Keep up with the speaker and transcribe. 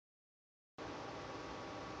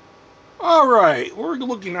Alright, we're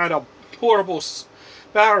looking at a portable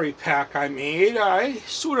battery pack I made. I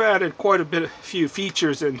sort of added quite a few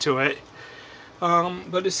features into it.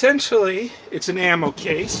 But essentially, it's an ammo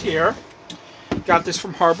case here. Got this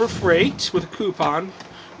from Harbor Freight with a coupon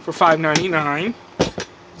for $5.99.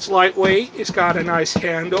 It's lightweight, it's got a nice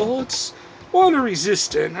handle, it's water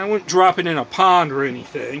resistant. I wouldn't drop it in a pond or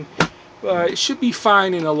anything, but it should be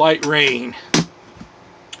fine in a light rain.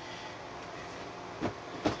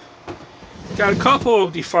 Got a couple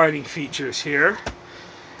of defining features here.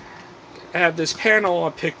 I have this panel I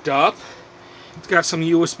picked up. It's got some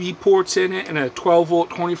USB ports in it and a 12 volt,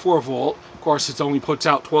 24 volt. Of course, it only puts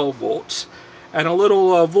out 12 volts. And a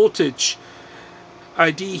little voltage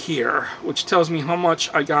ID here, which tells me how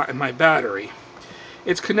much I got in my battery.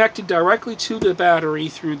 It's connected directly to the battery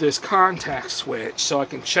through this contact switch, so I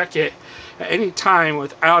can check it at any time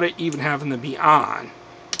without it even having to be on.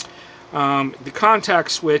 The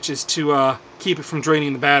contact switch is to keep it from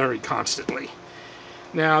draining the battery constantly.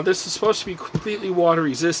 Now, this is supposed to be completely water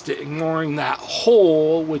resistant, ignoring that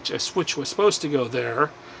hole which a switch was supposed to go there,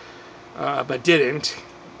 but didn't.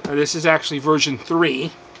 This is actually version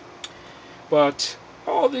 3, but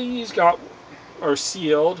all these are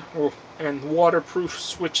sealed and waterproof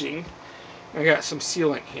switching. I got some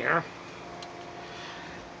sealant here.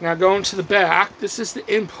 Now going to the back, this is the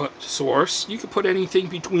input source. You can put anything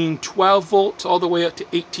between 12 volts all the way up to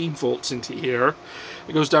 18 volts into here.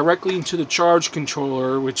 It goes directly into the charge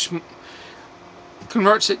controller, which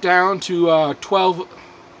converts it down to 12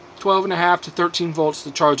 and a half to 13 volts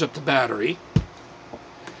to charge up the battery.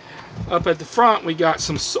 Up at the front, we got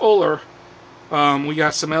some solar. We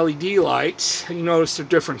got some LED lights. You notice they're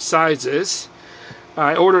different sizes.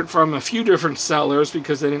 I ordered from a few different sellers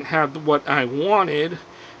because they didn't have what I wanted.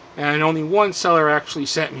 And only one seller actually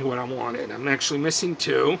sent me what I wanted. I'm actually missing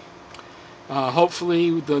 2.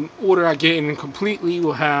 Hopefully the order I get in completely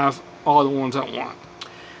will have all the ones I want.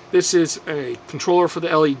 This is a controller for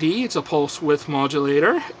the LED. It's a pulse width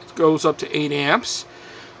modulator. It goes up to 8 amps.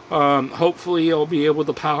 Hopefully I'll be able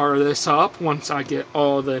to power this up once I get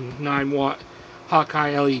all the 9 watt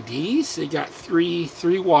Hawkeye LEDs. They got 3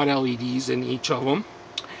 watt LEDs in each of them.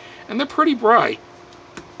 And they're pretty bright.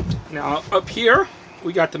 Now up here,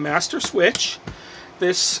 we got the master switch.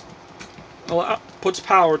 This puts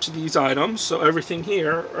power to these items, so everything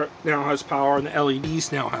here now has power and the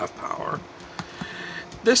LEDs now have power.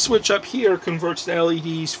 This switch up here converts the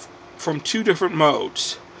LEDs from 2 different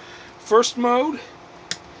modes. First mode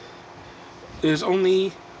is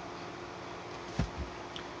only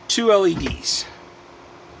 2 LEDs.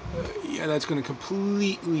 Yeah, that's going to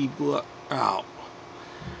completely blow out.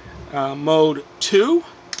 Mode 2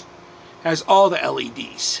 has all the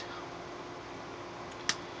LEDs.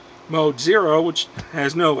 Mode 0, which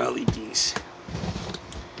has no LEDs.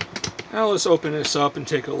 Now let's open this up and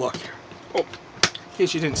take a look here. Oh, in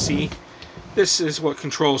case you didn't see, this is what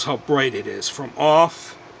controls how bright it is from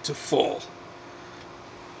off to full.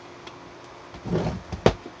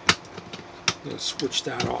 Let's switch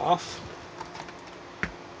that off.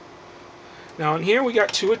 Now in here we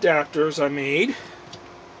got 2 adapters I made.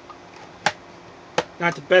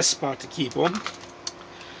 Not the best spot to keep them.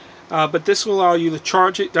 But this will allow you to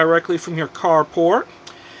charge it directly from your car port.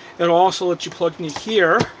 It'll also let you plug in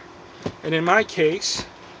here. And in my case,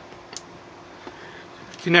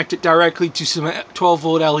 connect it directly to some 12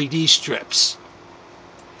 volt LED strips.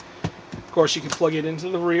 Of course, you can plug it into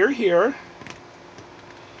the rear here.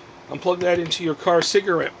 And plug that into your car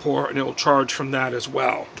cigarette port and it'll charge from that as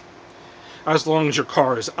well. As long as your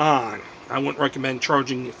car is on. I wouldn't recommend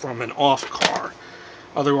charging it from an off car.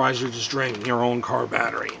 Otherwise, you're just draining your own car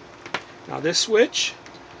battery. Now this switch,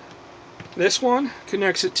 this one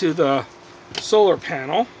connects it to the solar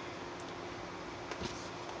panel.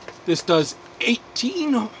 This does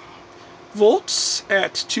 18 volts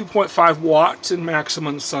at 2.5 watts in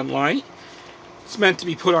maximum sunlight. It's meant to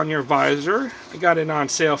be put on your visor. I got it on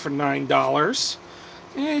sale for $9.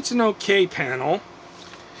 It's an okay panel.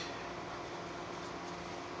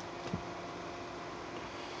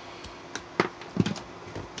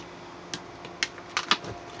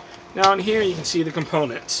 Now in here you can see the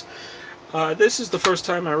components. This is the first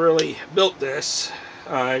time I really built this.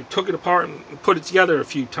 I took it apart and put it together a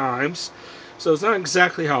few times. So it's not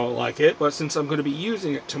exactly how I like it, but since I'm going to be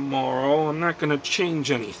using it tomorrow, I'm not going to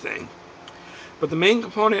change anything. But the main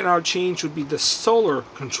component I would change would be the solar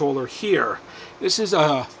controller here. This is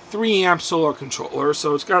a 3 amp solar controller,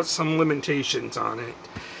 so it's got some limitations on it.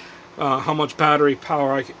 How much power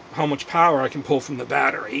I can pull from the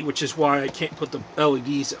battery, which is why I can't put the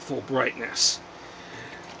LEDs at full brightness.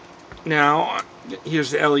 Now, here's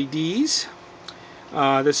the LEDs.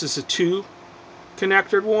 This is a 2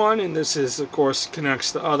 connected one, and this is, of course,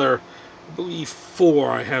 connects the other, I believe,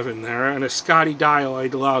 4 I have in there. And a Scotty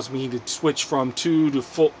dioide allows me to switch from 2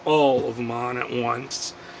 to all of them on at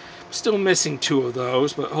once. Still missing 2 of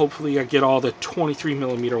those, but hopefully I get all the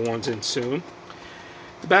 23mm ones in soon.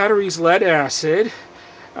 The battery's lead acid.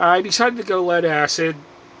 I decided to go lead acid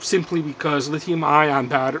simply because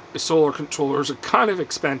lithium-ion solar controllers are kind of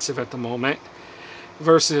expensive at the moment,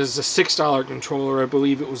 versus a $6 controller. I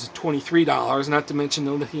believe it was $23, not to mention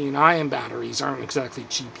the lithium-ion batteries aren't exactly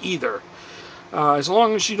cheap either. As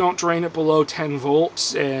long as you don't drain it below 10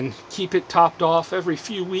 volts and keep it topped off every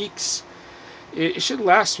few weeks, it should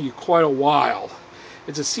last you quite a while.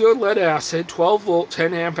 It's a sealed lead acid, 12 volt,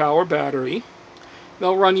 10 amp hour battery.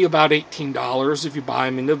 They'll run you about $18 if you buy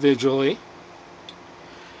them individually.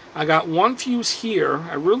 I got one fuse here.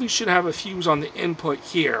 I really should have a fuse on the input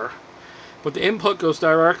here, but the input goes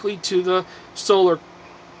directly to the solar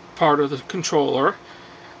part of the controller.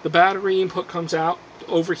 The battery input comes out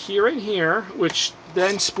over here and here, which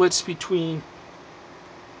then splits between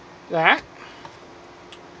that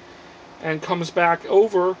and comes back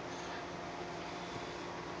over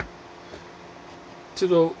to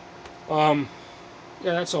the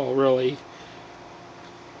yeah, that's all really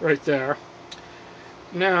right there.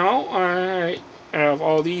 Now I have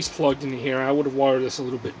all these plugged in here. I would have wired this a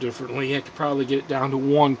little bit differently. I could probably get it down to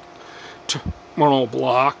one terminal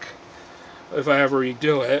block if I ever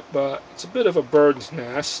redo it, but it's a bit of a bird's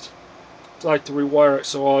nest. I like to rewire it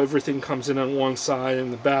so everything comes in on one side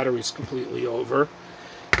and the battery's completely over.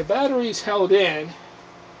 The battery's held in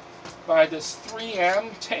by this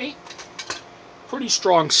 3M tape. Pretty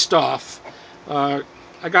strong stuff.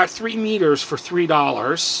 I got 3 meters for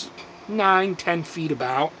 $3, 9-10 feet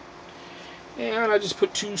about. And I just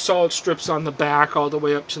put 2 solid strips on the back all the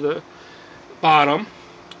way up to the bottom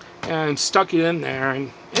and stuck it in there,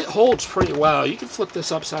 and it holds pretty well. You can flip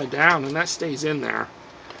this upside down and that stays in there.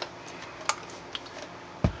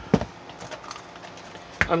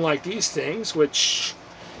 Unlike these things, which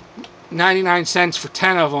 99 cents for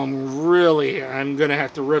 10 of them, really, I'm going to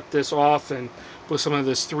have to rip this off and put some of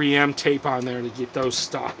this 3M tape on there to get those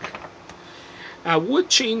stuck. I would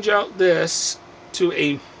change out this to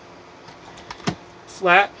a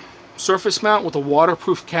flat surface mount with a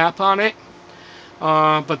waterproof cap on it,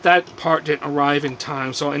 but that part didn't arrive in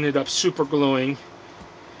time, so I ended up super gluing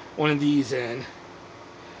one of these in.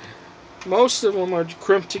 Most of them are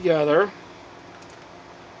crimped together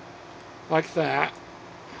like that,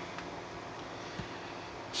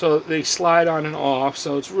 so they slide on and off,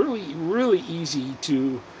 so it's really easy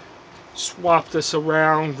to swap this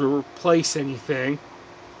around or replace anything.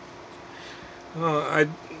 I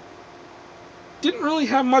didn't really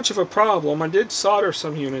have much of a problem. I did solder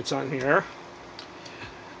some units on here.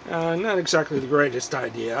 Not exactly the greatest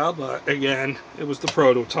idea, but again, it was the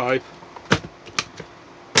prototype.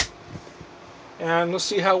 And let's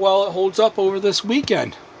see how well it holds up over this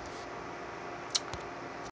weekend.